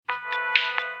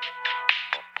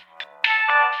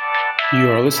You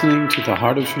are listening to the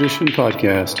Heart of Tradition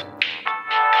podcast.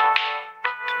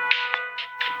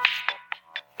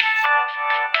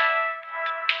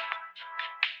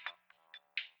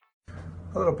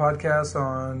 A little podcast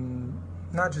on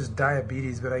not just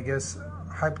diabetes, but I guess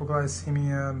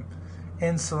hyperglycemia,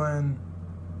 insulin,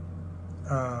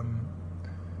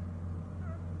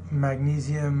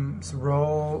 magnesium's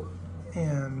role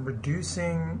in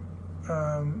reducing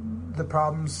the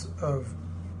problems of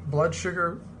blood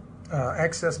sugar,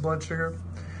 excess blood sugar.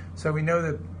 So we know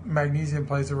that magnesium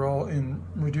plays a role in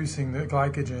reducing the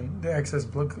glycogen, the excess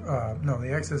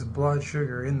blood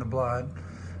sugar in the blood.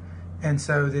 And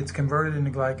so it's converted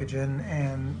into glycogen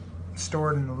and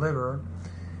stored in the liver.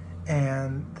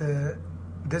 And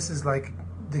this is like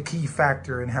the key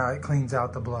factor in how it cleans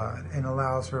out the blood and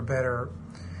allows for a better,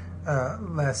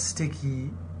 less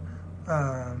sticky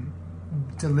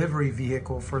delivery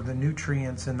vehicle for the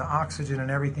nutrients and the oxygen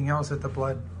and everything else that the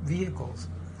blood vehicles.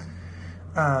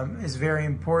 It's very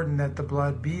important that the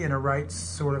blood be in a right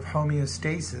sort of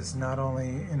homeostasis, not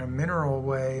only in a mineral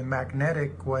way,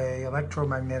 magnetic way,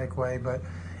 electromagnetic way, but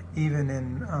even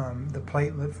in the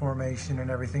platelet formation and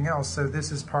everything else. So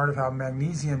this is part of how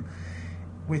magnesium,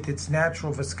 with its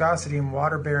natural viscosity and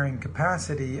water-bearing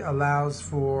capacity, allows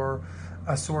for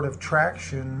a sort of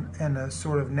traction and a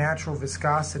sort of natural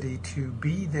viscosity to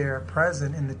be there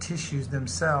present in the tissues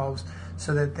themselves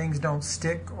so that things don't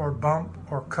stick or bump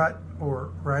or cut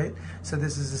right? So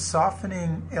this is a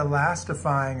softening,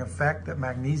 elastifying effect that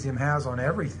magnesium has on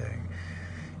everything.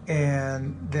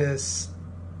 And this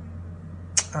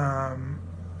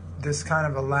kind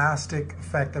of elastic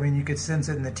effect, I mean, you could sense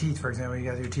it in the teeth, for example. You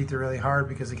guys, your teeth are really hard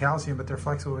because of calcium, but they're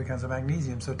flexible because of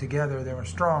magnesium. So together they were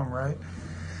strong, right?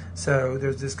 So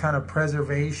there's this kind of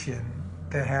preservation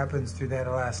that happens through that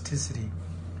elasticity,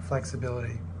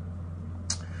 flexibility.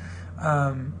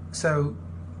 So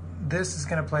this is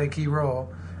going to play a key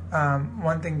role.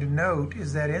 One thing to note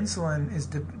is that insulin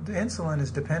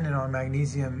is dependent on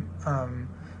magnesium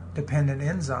dependent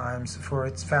enzymes for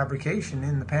its fabrication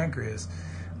in the pancreas.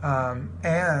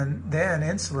 And then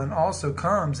insulin also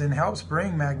comes and helps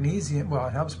bring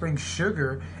it helps bring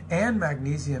sugar and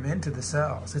magnesium into the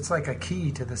cells. It's like a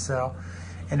key to the cell,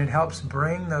 and it helps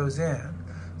bring those in.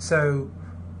 So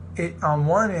on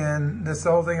one end, that's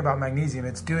the whole thing about magnesium,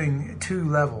 it's doing two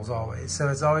levels always. So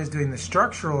it's always doing the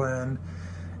structural end,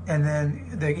 and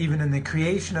then even in the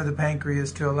creation of the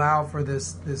pancreas to allow for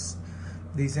these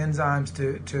enzymes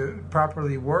to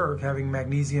properly work, having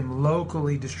magnesium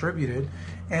locally distributed,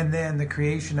 and then the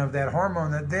creation of that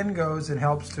hormone that then goes and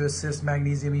helps to assist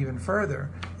magnesium even further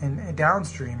and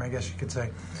downstream, I guess you could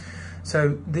say.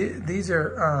 So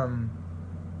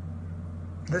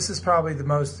this is probably the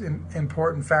most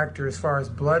important factor as far as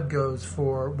blood goes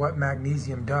for what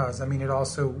magnesium does. I mean, it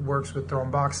also works with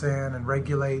thromboxane and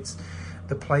regulates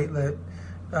the platelet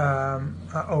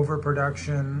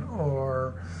overproduction,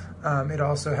 or it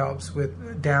also helps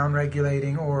with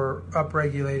down-regulating or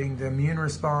up-regulating the immune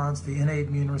response, the innate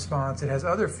immune response. It has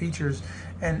other features.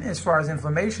 And as far as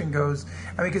inflammation goes,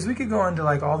 I mean, because we could go into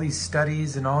like all these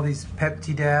studies and all these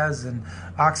peptidas and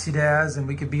oxidas, and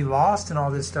we could be lost in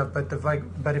all this stuff. But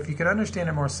if you could understand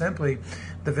it more simply,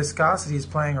 the viscosity is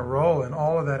playing a role in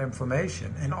all of that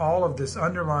inflammation and all of this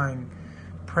underlying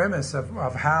premise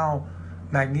of how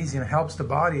magnesium helps the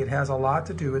body. It has a lot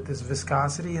to do with this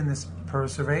viscosity and this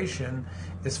preservation,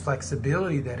 this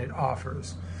flexibility that it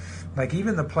offers. Like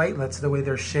even the platelets, the way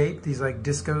they're shaped, these like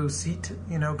disco seat,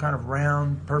 kind of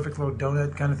round, perfect little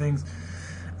donut kind of things,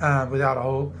 without a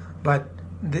hole. But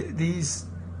these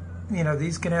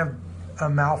can have a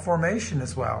malformation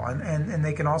as well, and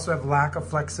they can also have lack of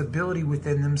flexibility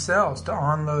within themselves to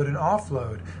onload and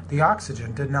offload the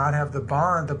oxygen, to not have the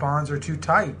bonds are too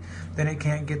tight, then it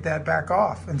can't get that back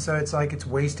off, and so it's like it's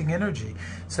wasting energy.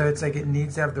 So it's like it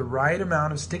needs to have the right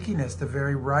amount of stickiness, the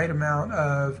very right amount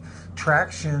of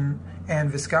traction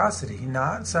and viscosity,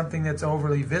 not something that's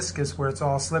overly viscous where it's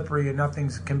all slippery and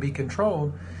nothing can be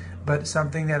controlled, but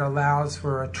something that allows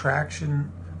for a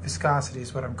traction viscosity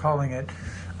is what I'm calling it,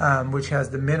 which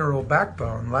has the mineral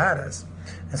backbone, lattice.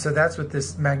 And so that's what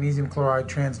this magnesium chloride,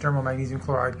 transdermal magnesium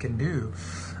chloride, can do.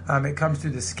 It comes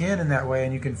through the skin in that way,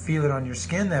 and you can feel it on your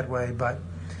skin that way,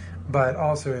 but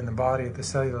also in the body at the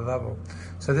cellular level.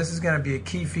 So this is going to be a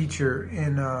key feature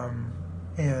in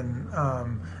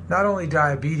not only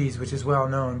diabetes, which is well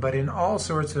known, but in all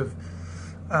sorts of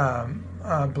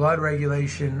blood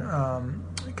regulation,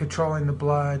 controlling the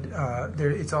blood.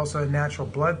 It's also a natural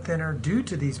blood thinner due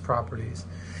to these properties.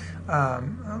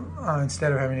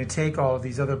 Instead of having to take all of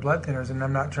these other blood thinners, and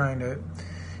I'm not trying to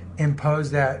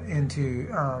impose that into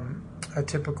a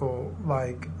typical,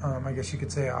 like, I guess you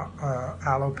could say,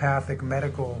 allopathic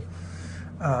medical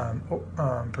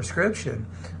prescription.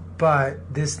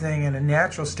 But this thing in a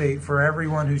natural state, for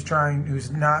everyone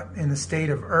who's not in a state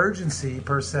of urgency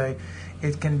per se,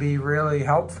 it can be really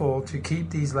helpful to keep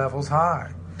these levels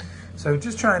high. So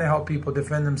just trying to help people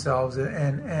defend themselves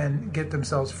and get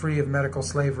themselves free of medical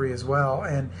slavery as well,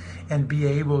 and be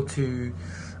able to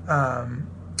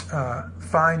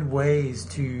find ways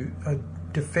to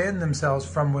defend themselves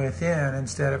from within,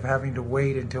 instead of having to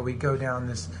wait until we go down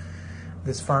this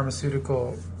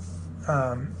pharmaceutical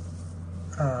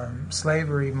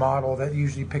slavery model that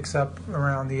usually picks up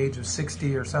around the age of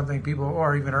 60 or something, people,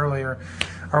 or even earlier,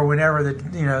 or whenever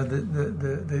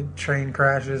the train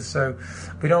crashes. So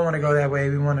we don't want to go that way.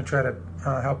 We want to try to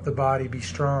help the body be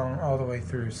strong all the way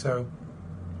through. So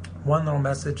one little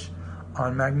message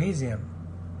on magnesium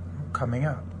coming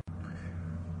up.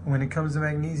 When it comes to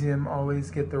magnesium,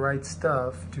 always get the right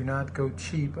stuff. Do not go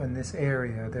cheap in this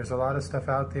area. There's a lot of stuff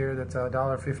out there that's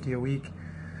 $1.50 a week.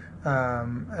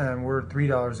 And we're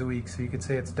 $3 a week, so you could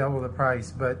say it's double the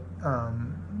price. But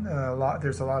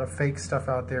there's a lot of fake stuff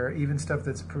out there, even stuff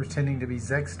that's pretending to be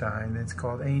Zechstein. It's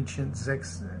called ancient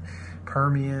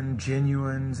Permian,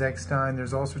 genuine Zechstein.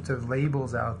 There's all sorts of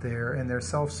labels out there, and they're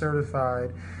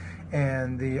self-certified.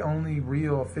 And the only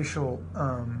real official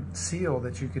seal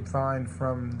that you could find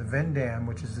from the Vendam,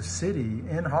 which is the city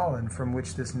in Holland from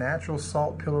which this natural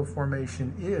salt pillar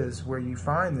formation is, where you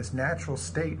find this natural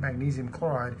state magnesium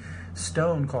chloride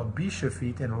stone called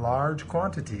bischofite in large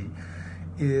quantity,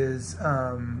 is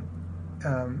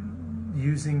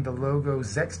using the logo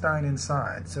Zechstein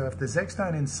inside. So if the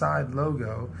Zechstein inside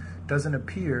logo doesn't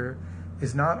appear,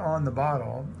 is not on the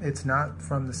bottle, it's not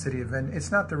from the city of Vendam.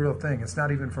 It's not the real thing. It's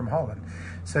not even from Holland.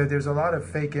 So there's a lot of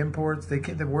fake imports. The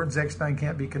word Zechstein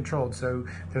can't be controlled. So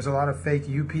there's a lot of fake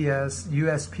UPS,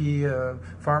 USP,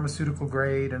 pharmaceutical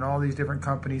grade, and all these different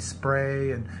companies,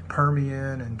 Spray and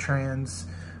Permian and Trans,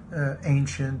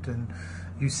 Ancient, and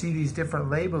you see these different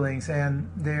labelings, and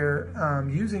they're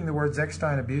using the word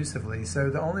Zechstein abusively. So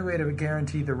the only way to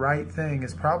guarantee the right thing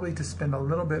is probably to spend a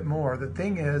little bit more. The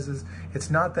thing is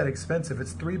it's not that expensive.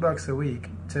 It's $3 a week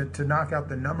to knock out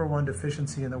the #1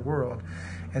 deficiency in the world.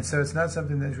 And so it's not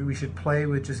something that we should play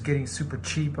with just getting super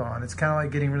cheap on. It's kind of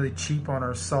like getting really cheap on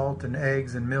our salt and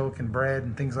eggs and milk and bread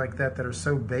and things like that are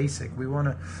so basic. We want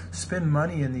to spend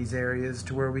money in these areas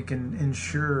to where we can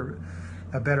ensure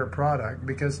a better product,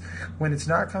 because when it's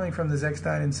not coming from the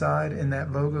Zechstein inside and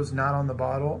that logo's not on the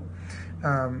bottle,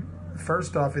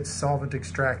 first off, it's solvent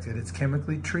extracted, it's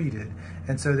chemically treated,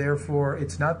 and so therefore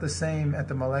it's not the same at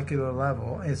the molecular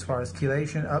level as far as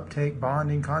chelation, uptake,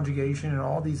 bonding, conjugation, and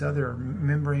all these other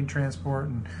membrane transport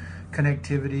and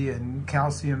connectivity and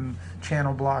calcium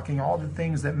channel blocking. All the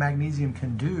things that magnesium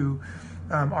can do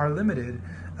are limited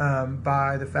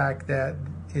by the fact that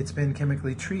it's been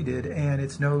chemically treated, and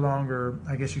it's no longer,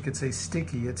 I guess you could say,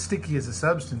 sticky. It's sticky as a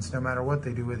substance no matter what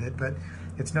they do with it, but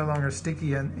it's no longer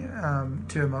sticky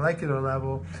to a molecular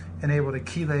level and able to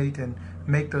chelate and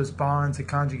make those bonds and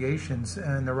conjugations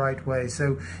in the right way.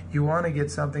 So you want to get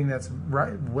something that's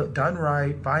done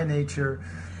right by nature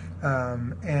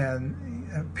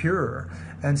and pure.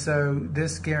 And so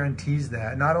this guarantees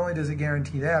that. Not only does it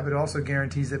guarantee that, but it also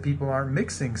guarantees that people aren't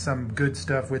mixing some good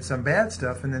stuff with some bad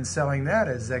stuff and then selling that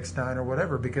as Zechstein or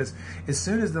whatever, because as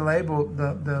soon as the label,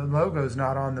 the logo's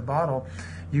not on the bottle,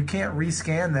 you can't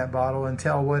rescan that bottle and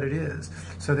tell what it is.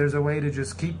 So there's a way to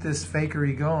just keep this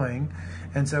fakery going.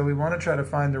 And so we want to try to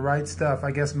find the right stuff.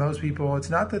 I guess most people,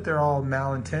 it's not that they're all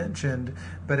malintentioned,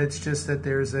 but it's just that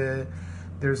there's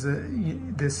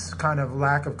this kind of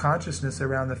lack of consciousness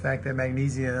around the fact that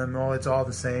magnesium, it's all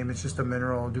the same, it's just a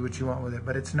mineral, do what you want with it,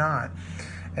 but it's not.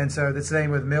 And so the same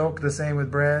with milk, the same with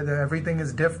bread, everything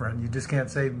is different. You just can't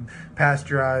say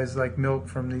pasteurized, like milk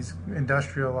from these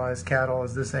industrialized cattle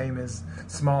is the same as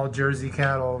small Jersey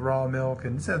cattle, raw milk,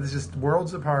 and so it's just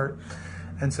worlds apart.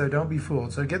 And so don't be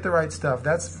fooled. So get the right stuff.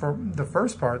 That's for the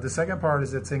first part. The second part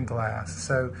is it's in glass.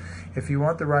 So if you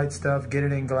want the right stuff, get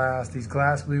it in glass. These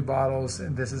glass blue bottles,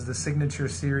 and this is the signature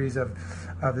series of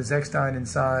the Zechstein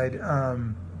inside,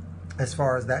 as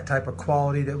far as that type of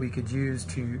quality that we could use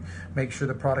to make sure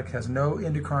the product has no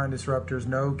endocrine disruptors,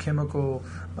 no chemical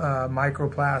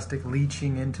microplastic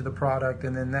leaching into the product,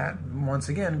 and then that, once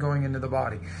again, going into the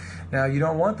body. Now, you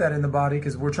don't want that in the body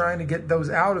because we're trying to get those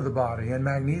out of the body, and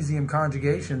magnesium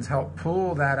conjugations help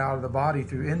pull that out of the body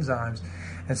through enzymes.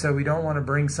 And so we don't want to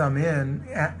bring some in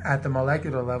at the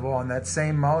molecular level on that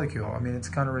same molecule. I mean, it's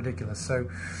kind of ridiculous. So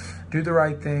do the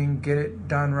right thing, get it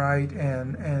done right,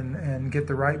 and get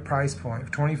the right price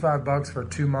point. $25 for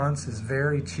 2 months is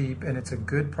very cheap, and it's a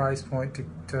good price point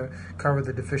to cover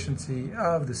the deficiency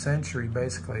of the century,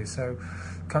 basically. So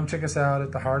come check us out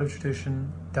at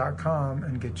theheartoftradition.com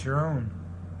and get your own.